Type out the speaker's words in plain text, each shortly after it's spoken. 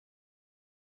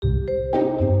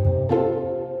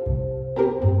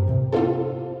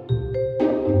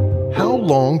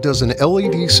long does an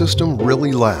LED system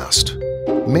really last?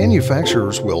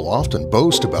 Manufacturers will often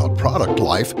boast about product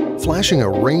life, flashing a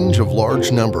range of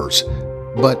large numbers.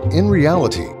 But in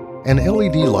reality, an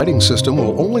LED lighting system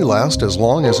will only last as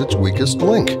long as its weakest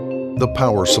link, the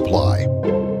power supply.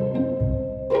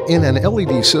 In an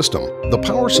LED system, the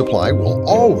power supply will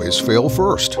always fail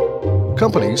first.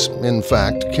 Companies, in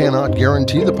fact, cannot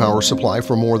guarantee the power supply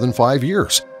for more than 5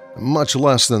 years, much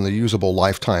less than the usable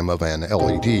lifetime of an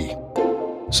LED.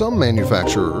 Some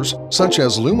manufacturers, such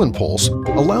as Lumendrive,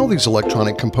 allow these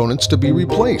electronic components to be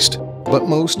replaced, but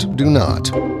most do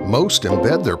not. Most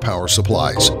embed their power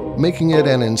supplies, making it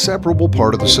an inseparable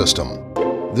part of the system.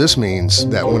 This means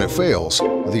that when it fails,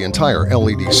 the entire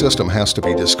LED system has to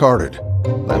be discarded.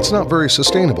 That's not very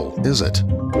sustainable, is it?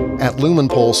 At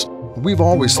Lumendrive, we've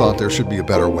always thought there should be a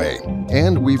better way,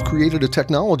 and we've created a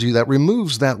technology that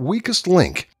removes that weakest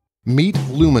link. Meet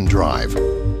Lumendrive,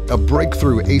 a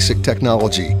breakthrough ASIC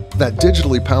technology that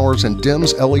digitally powers and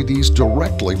dims LEDs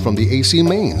directly from the AC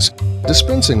mains,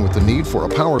 dispensing with the need for a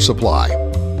power supply.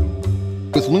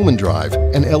 With Lumendrive,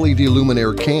 an LED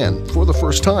luminaire can, for the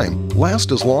first time,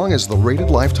 last as long as the rated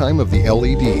lifetime of the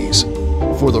LEDs.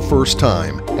 For the first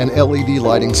time, an LED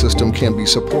lighting system can be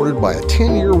supported by a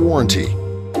 10-year warranty,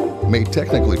 made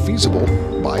technically feasible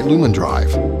by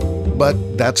Lumendrive.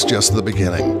 But that's just the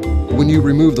beginning. When you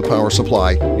remove the power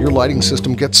supply, your lighting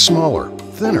system gets smaller,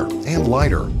 thinner, and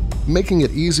lighter, making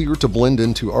it easier to blend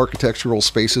into architectural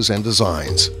spaces and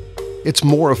designs. It's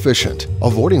more efficient,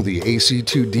 avoiding the AC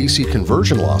to DC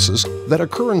conversion losses that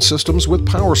occur in systems with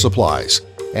power supplies,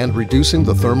 and reducing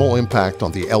the thermal impact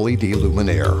on the LED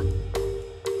luminaire.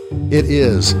 It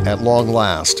is, at long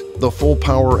last, the full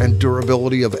power and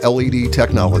durability of LED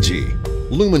technology.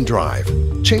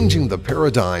 Lumendrive, changing the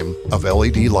paradigm of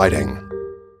LED lighting.